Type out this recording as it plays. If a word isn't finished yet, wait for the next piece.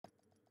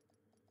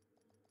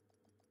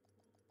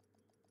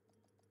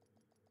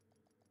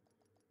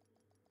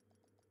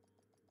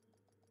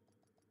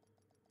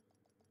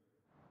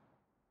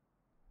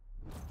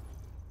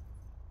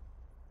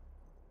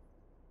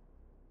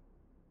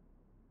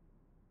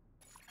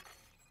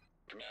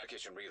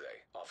Communication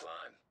relay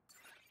offline.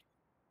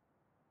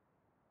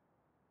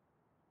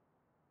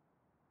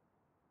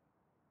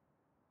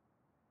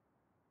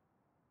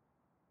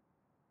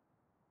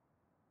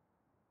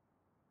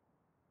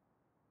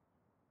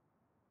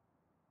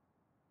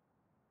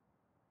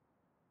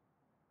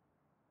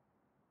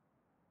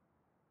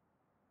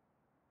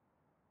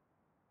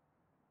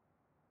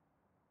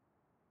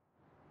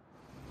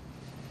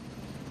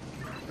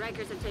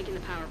 Rikers have taken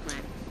the power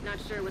plant. Not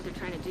sure what they're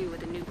trying to do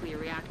with the nuclear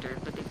reactor,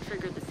 but they've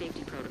triggered the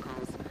safety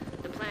protocols.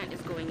 The plant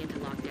is going into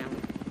lockdown.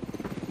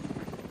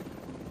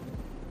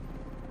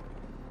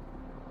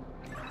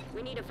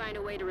 We need to find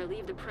a way to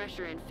relieve the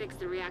pressure and fix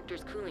the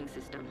reactor's cooling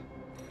system.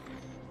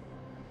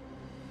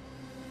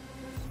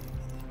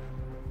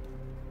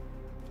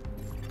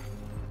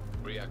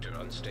 Reactor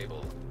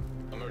unstable.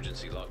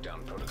 Emergency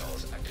lockdown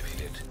protocols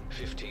activated.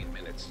 15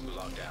 minutes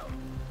lockdown.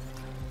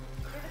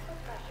 Critical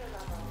pressure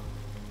level.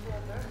 To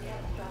avert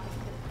catastrophic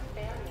system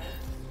failure,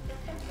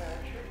 system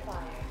purge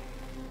required.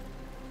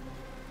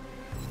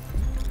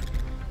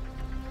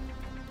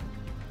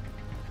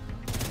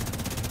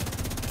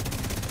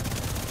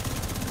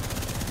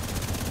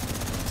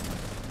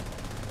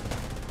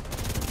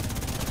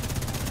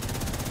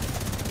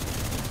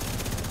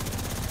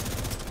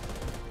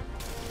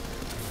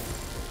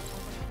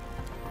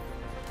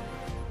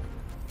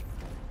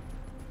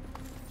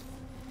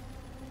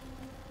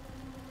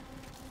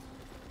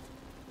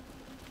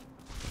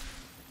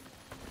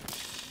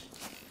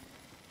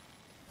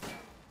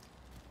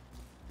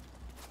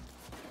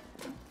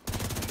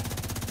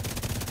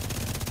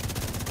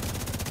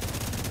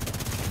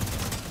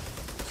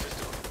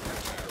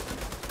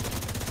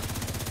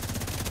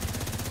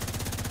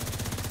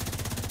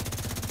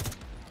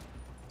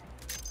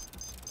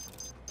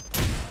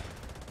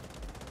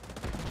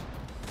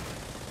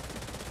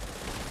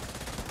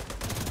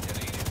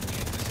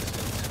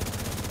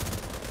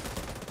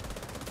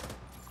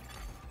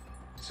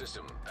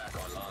 System back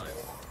online.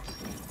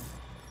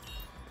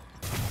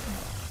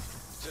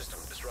 System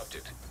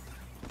disrupted.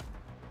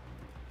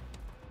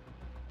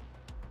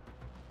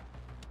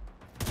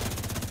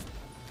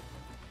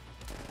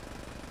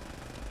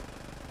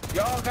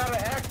 Y'all gotta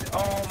act.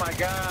 Oh my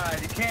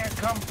god, you can't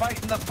come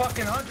fighting the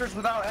fucking hunters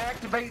without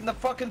activating the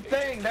fucking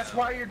thing. That's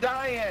why you're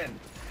dying.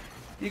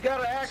 You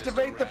gotta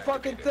activate the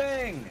fucking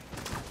thing.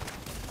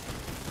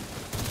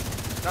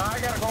 Now I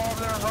gotta go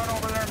over there and run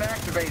over there and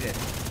activate it.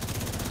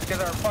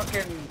 Because our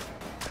fucking...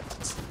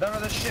 none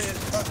of this shit is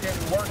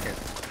fucking working.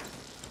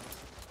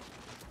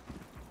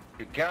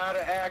 You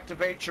gotta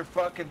activate your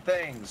fucking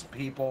things,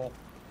 people.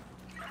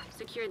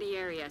 Secure the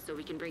area so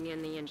we can bring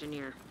in the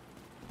engineer.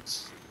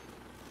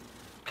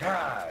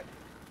 God.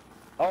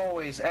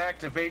 Always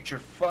activate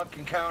your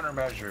fucking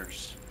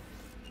countermeasures.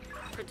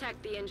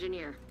 Protect the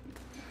engineer.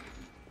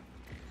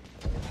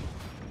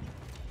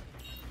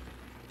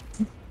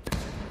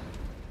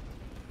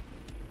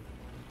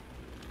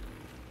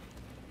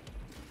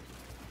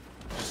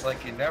 Just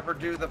like you never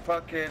do the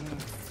fucking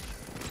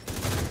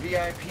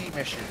VIP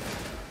mission.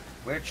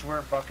 Which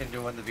we're fucking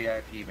doing the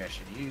VIP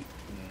mission.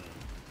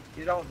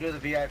 You don't do the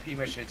VIP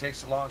mission, it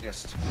takes the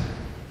longest.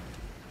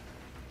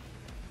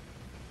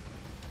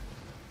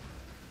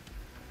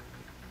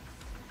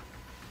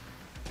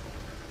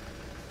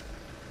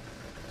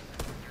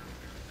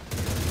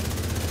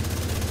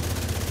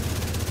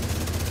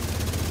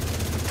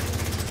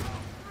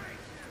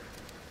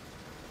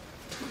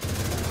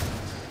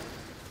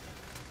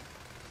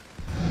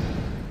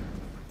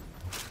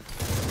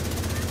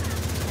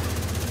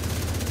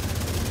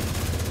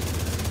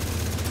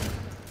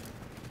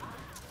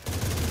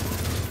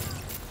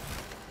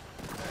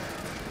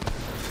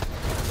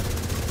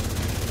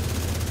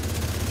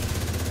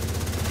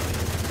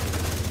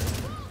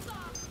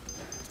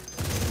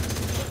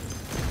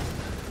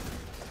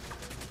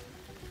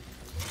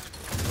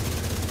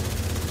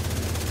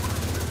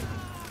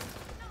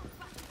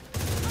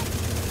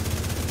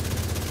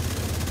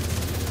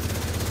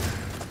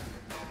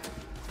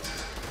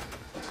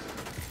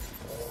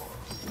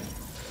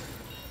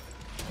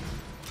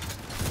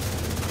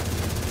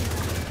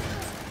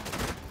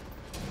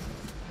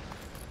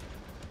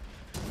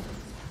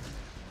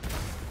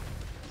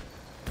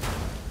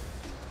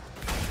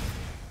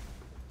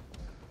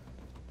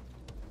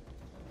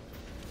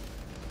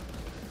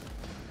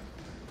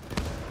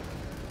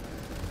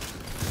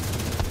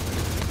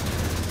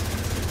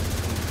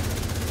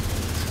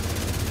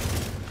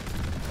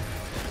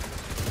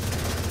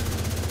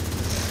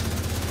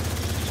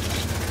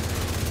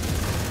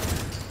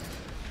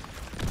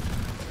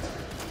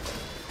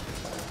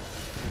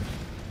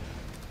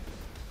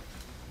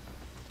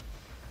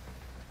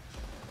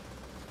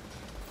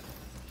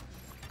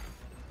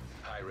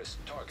 High-risk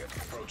target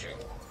approaching.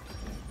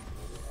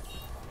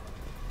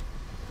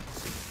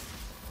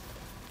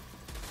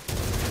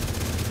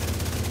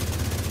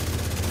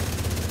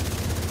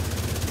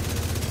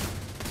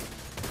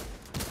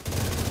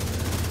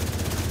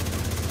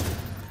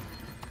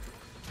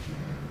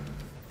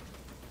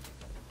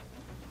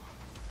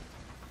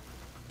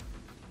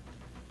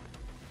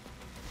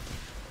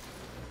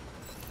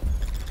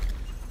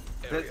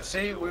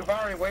 See, we've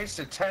already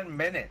wasted 10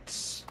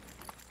 minutes.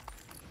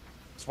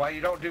 That's why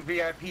you don't do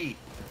VIP.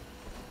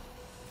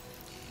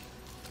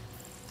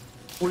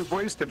 We've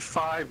wasted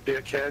 5,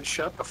 dickhead.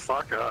 Shut the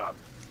fuck up.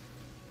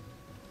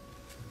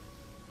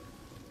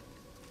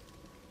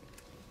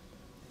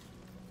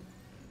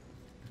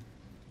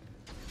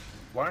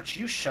 Why don't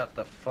you shut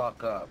the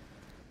fuck up?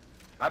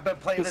 I've been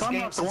playing this I'm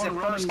game not the since it one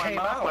running first my came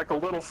mouth out. like a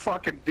little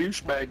fucking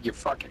douchebag, you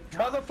fucking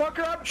Motherfucker,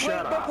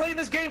 I've been playing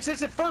this game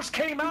since it first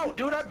came out,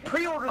 dude. I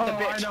pre-ordered the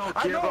bitch.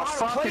 I know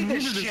how to play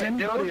this neither does shit,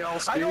 anybody dude.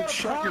 else, I know dude. how to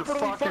Shut your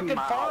properly fucking fucking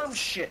farm mouth.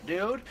 shit,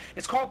 dude.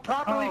 It's called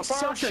properly farm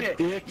suck a shit.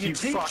 dick, you you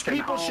teach fucking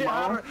people shit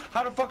homo.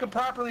 how to fucking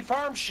properly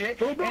farm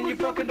shit, and you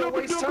fucking don't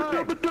waste time.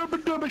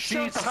 Shut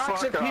These the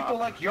toxic fuck people up.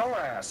 like your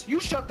ass. You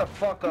shut the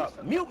fuck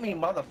up. Mute me,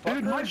 motherfucker.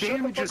 Dude, my Shut the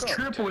damage fuck is up.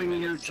 tripling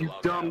you, you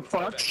dumb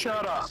fuck.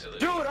 Shut up.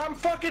 Dude, I'm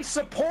fucking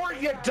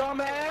support, you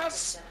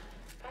dumbass.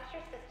 Pressure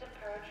system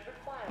purge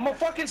required. I'm a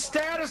fucking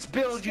status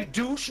build, you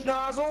douche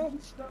nozzle.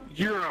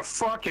 You're a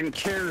fucking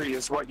carry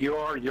is what you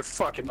are, you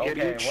fucking Okay,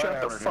 idiot.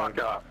 Shut the whatever, fuck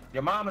dude. up.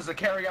 Your mom is the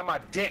carry on my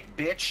dick,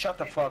 bitch. Shut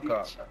the fuck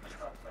up.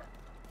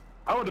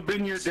 I would have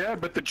been your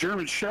dad, but the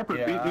German Shepherd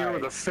Yeah, beat me over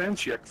alright. the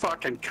fence, you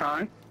fucking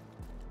cunt.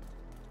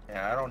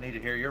 Yeah, I don't need to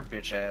hear your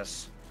bitch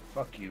ass.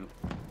 Fuck you.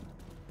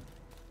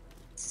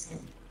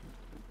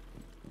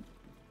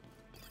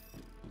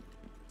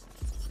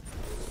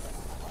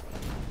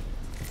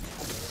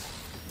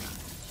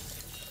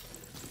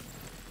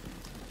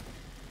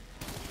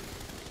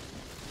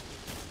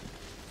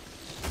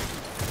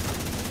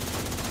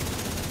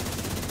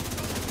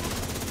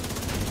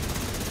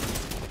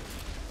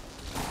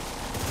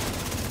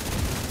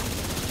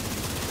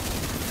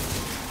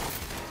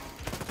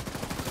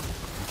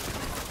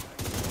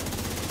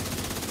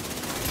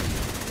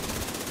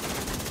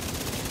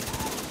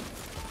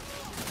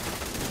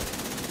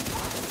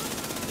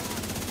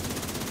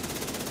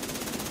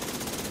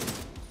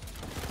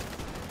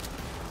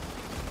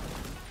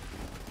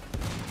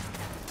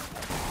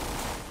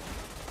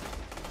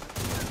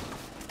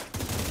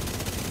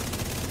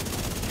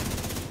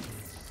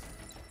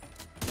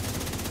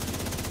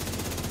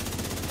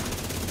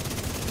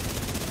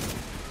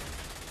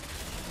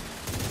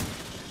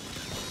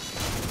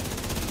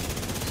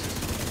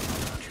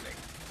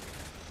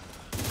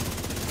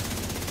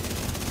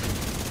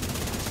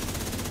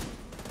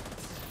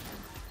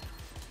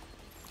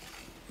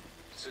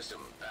 System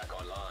back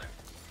online.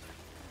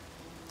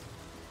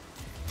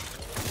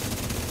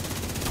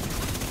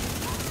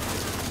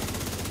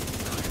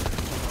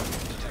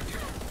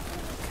 Detected.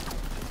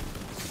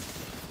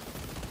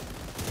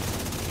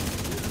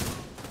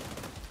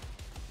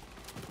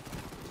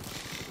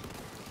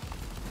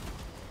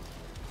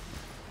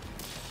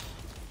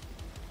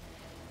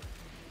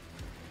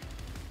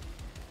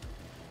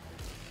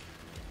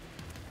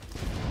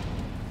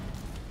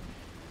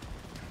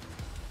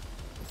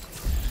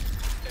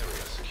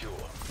 Area secure.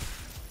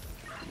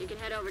 You can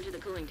head over to the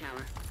cooling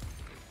tower.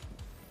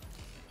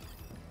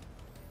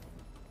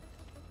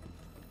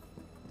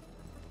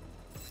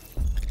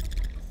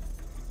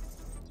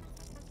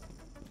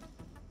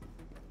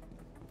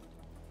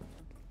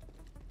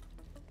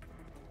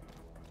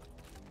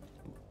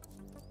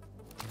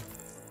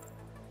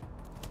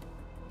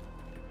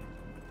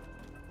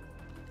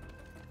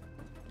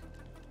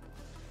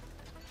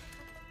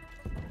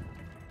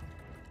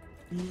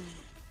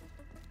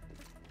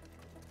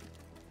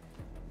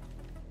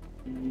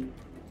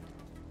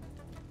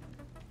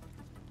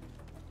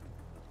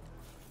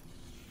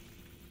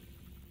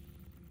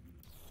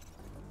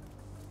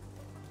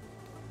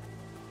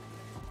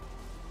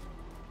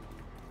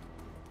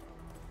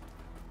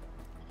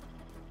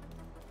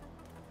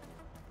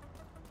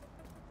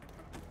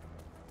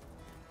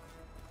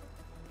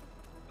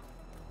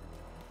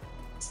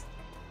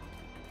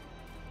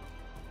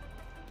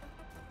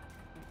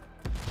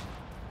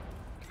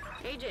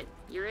 Agent,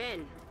 you're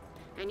in.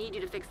 I need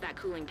you to fix that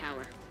cooling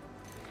tower.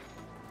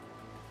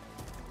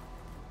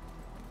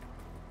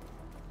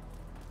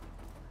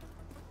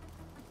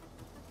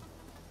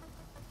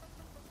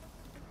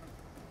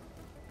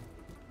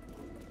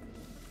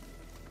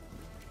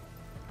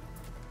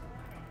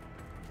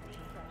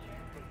 Steam pressure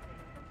increasing.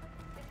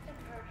 System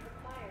purge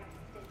required to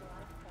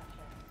stabilize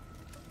pressure.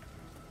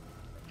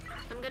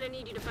 I'm gonna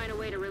need you to find a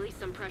way to release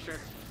some pressure.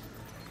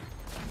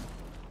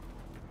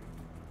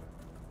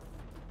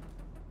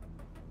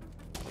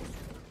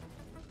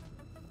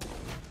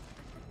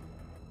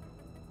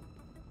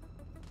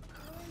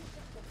 Cooling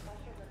system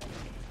pressure limit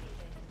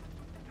exceeded.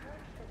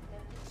 Purge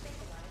system to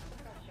stabilize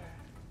the pressure.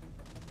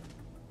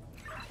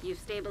 You've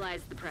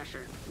stabilized the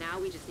pressure. Now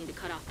we just need to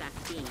cut off that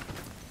steam.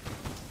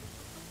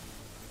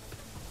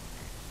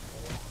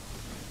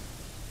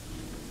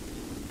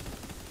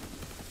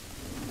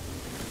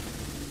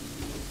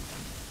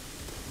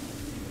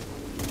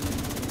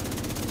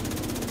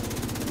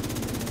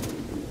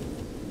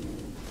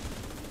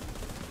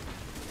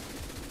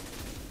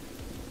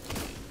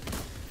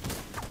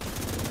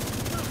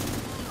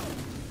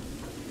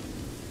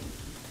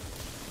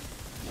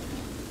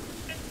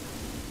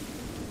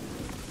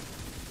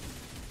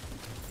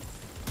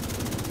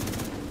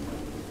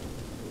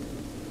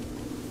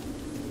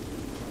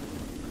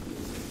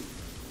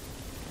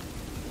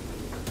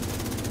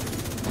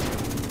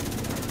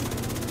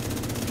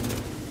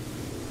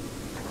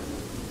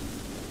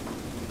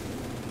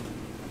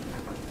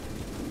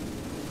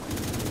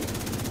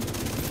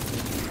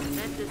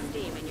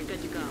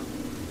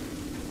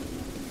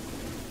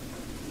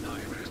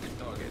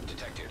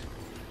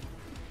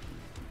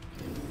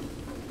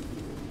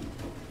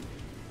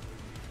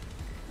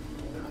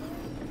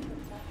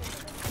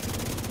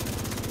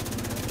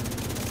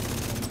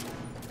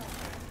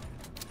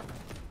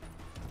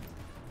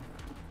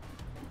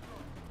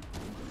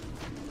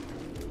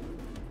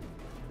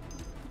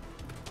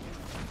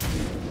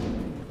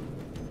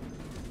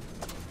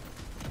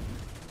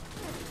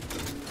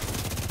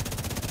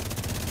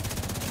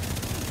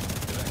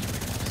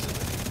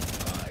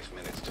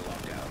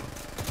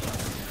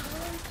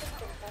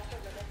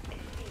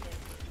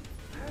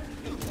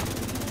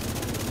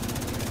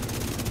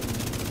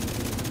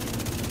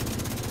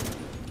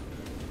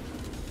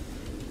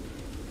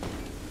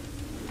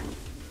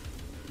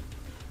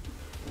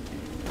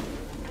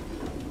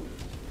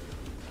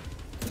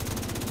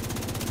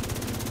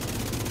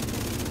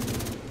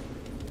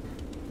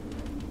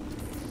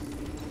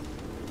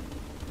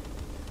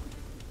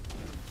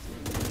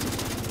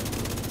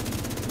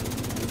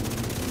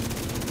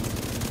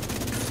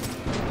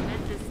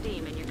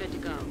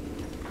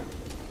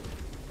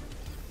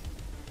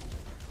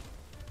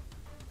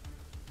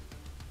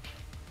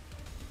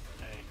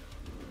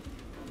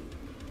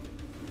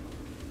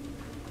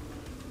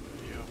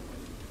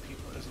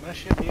 my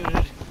shit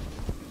muted?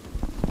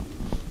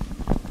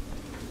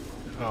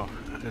 Oh,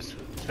 I just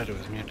said it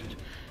was muted.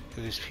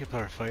 These people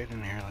are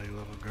fighting here like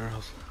little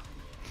girls.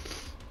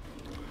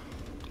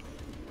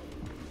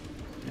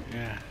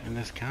 Yeah, in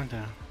this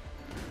countdown.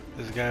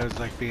 This guy was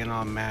like being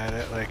all mad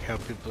at like how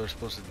people are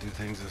supposed to do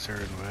things a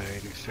certain way,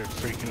 and he started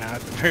freaking out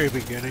at the very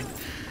beginning.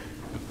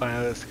 And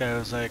finally this guy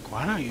was like,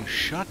 why don't you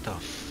shut the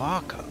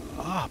fuck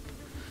up?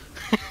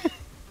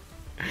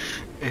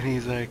 And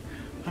he's like,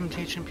 I'm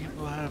teaching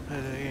people how to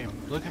play the game.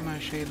 Look at my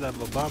shade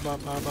level, blah blah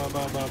blah blah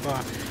blah blah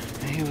blah.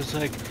 And he was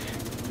like,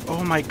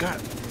 oh my god,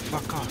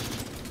 fuck off.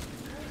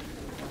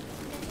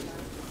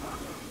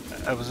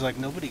 I was like,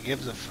 nobody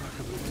gives a fuck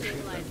about your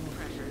shade level.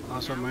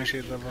 Also, my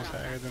shade level is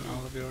higher than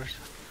all of yours.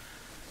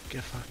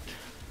 Get fucked.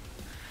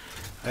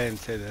 I didn't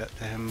say that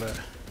to him, but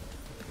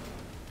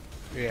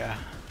yeah.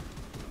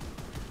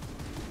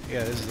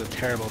 Yeah, this is a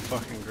terrible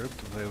fucking group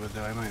to play with,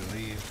 though. I might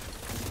leave.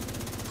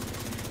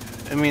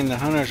 I mean, the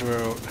hunters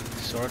were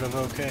sort of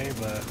okay,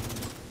 but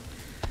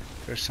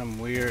there's some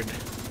weird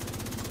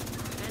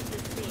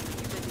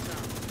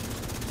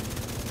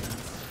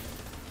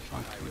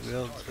funky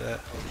builds that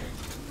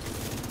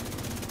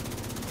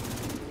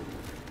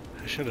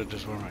I should have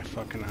just worn my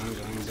fucking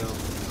ongoing build.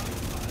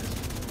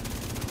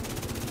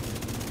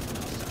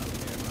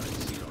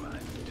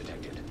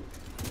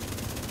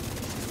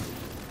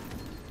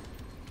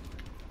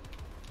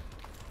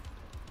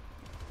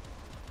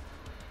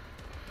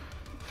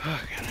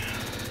 Fucking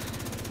hell.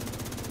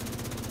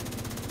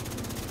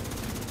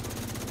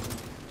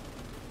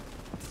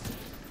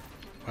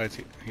 Why is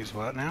he? He's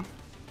what now?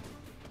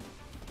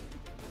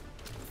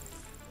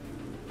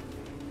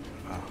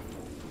 Oh.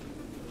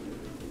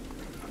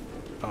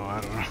 Oh,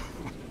 I don't know.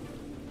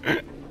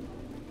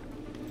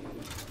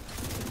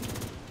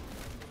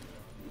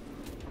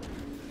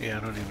 Yeah, I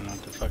don't even know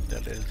what the fuck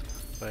that is.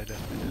 But I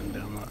definitely didn't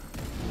download.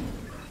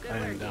 Good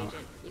work, Agent.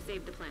 You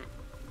saved the plant.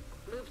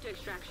 Move to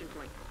extraction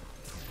point.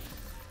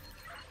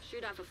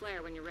 Shoot off a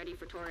flare when you're ready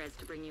for Torres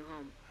to bring you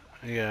home.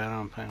 Yeah, I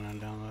don't plan on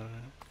downloading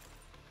it.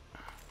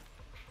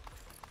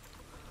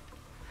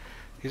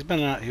 He's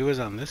been out. He was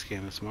on this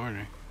game this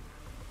morning.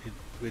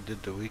 We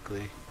did the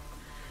weekly.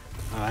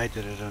 I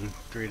did it on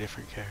 3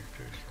 different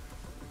characters,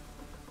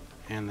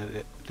 and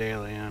the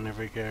daily on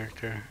every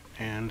character,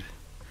 and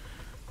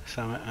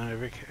summit on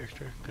every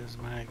character, because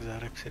my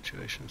exotic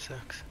situation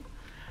sucks.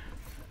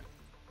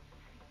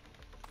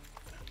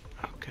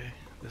 Okay,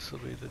 this will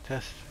be the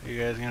test. Are you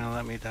guys gonna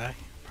let me die?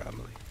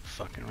 Probably.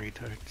 Fucking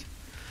retards.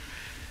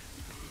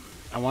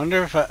 I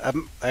wonder if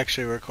I'm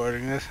actually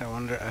recording this.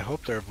 I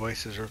hope their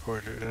voice is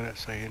recorded in it,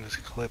 so I can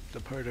just clip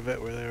the part of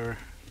it where they were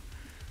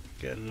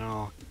getting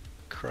all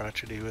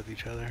crotchety with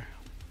each other.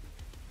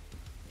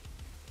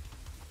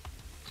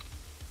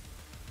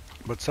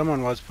 But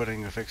someone was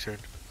putting a fixer.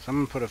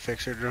 Someone put a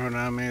fixer drone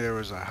on me. There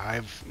was a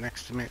hive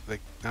next to me.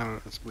 Like, I don't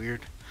know, it's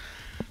weird.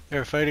 They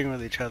were fighting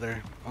with each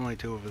other. Only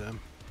 2 of them.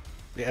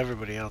 Yeah,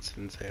 everybody else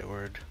didn't say a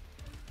word.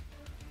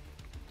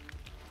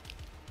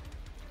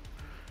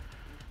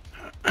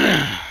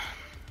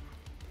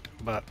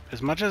 But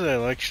as much as I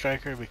like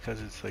Striker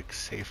because it's like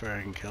safer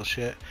and kill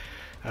shit,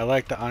 I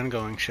like the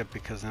ongoing shit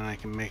because then I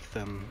can make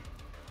them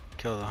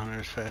kill the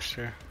hunters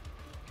faster.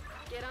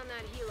 Get on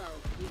that helo.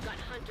 You've got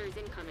hunters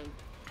incoming.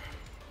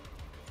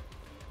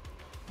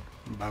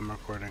 I'm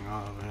recording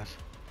all of this.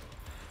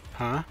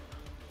 Huh?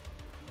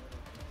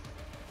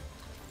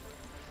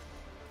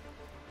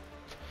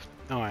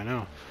 Oh, I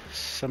know.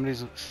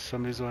 Somebody's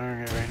wearing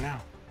it right now.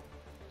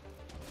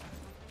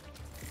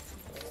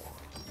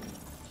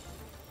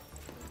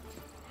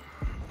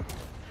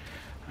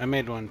 I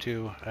made one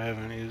too. I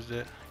haven't used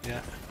it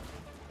yet.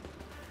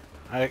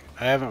 I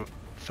haven't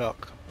felt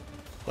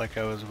like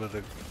I was with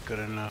it good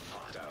enough.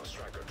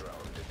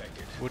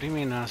 What do you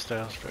mean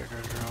hostile striker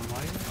drone?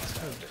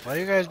 Why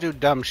you guys do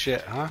dumb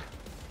shit, huh?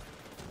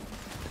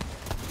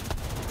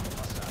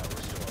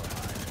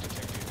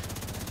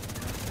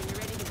 When you're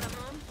ready to come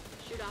home,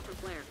 shoot off a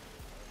flare.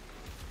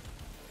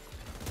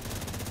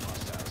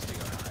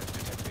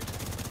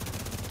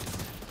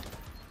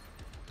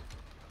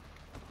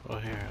 Well,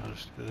 here, I'll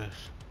just do this.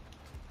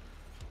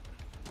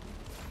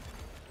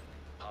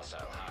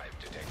 Hostile hive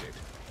detected.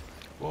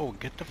 Whoa,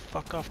 get the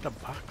fuck off the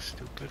box,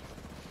 stupid.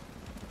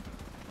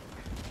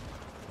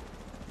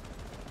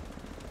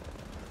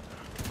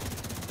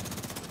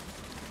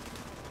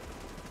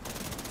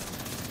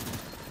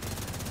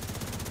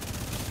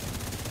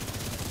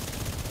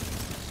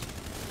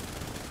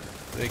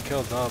 They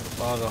killed all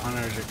the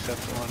hunters except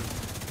one.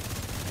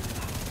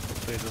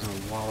 Hopefully it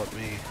doesn't wallop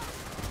me.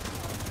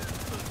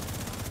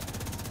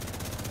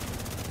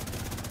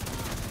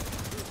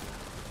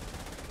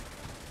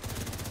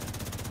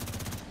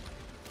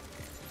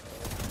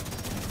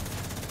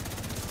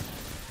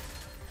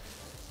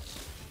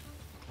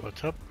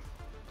 What's up?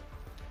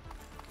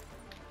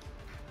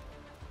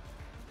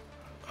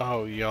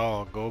 Oh,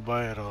 y'all, go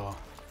buy it all.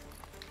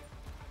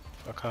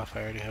 Fuck off,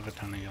 I already have a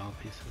ton of y'all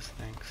pieces,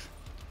 thanks.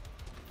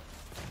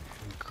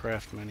 And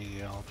craft many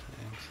y'all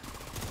things.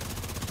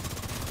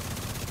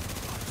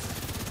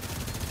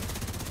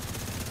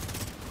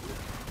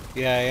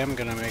 Yeah, I am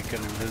gonna make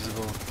an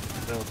invisible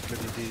build for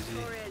the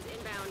DZ. Torres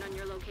inbound on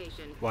your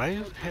location. Why are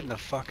you Hold hitting tight. the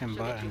fucking She'll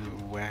get button, you.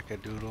 you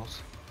wackadoodles?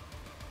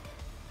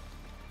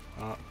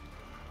 Oh.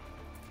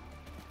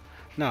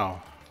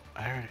 No.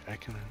 I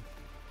can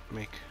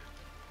make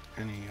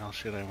any y'all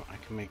shit I want. I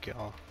can make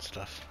y'all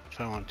stuff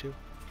if I want to.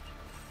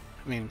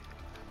 I mean...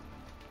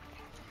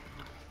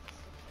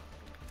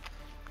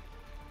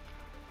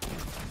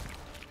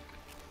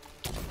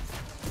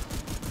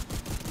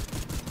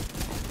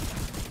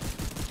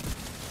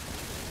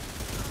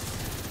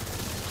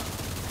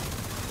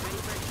 Ready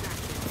for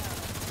extraction.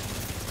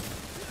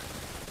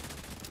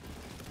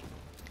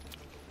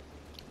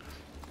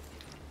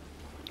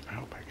 I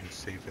hope I can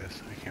save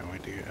this. I can't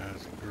wait to get out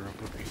as a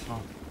group of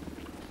people.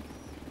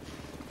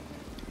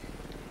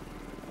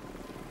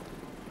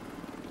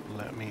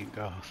 Let me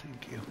go,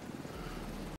 thank you.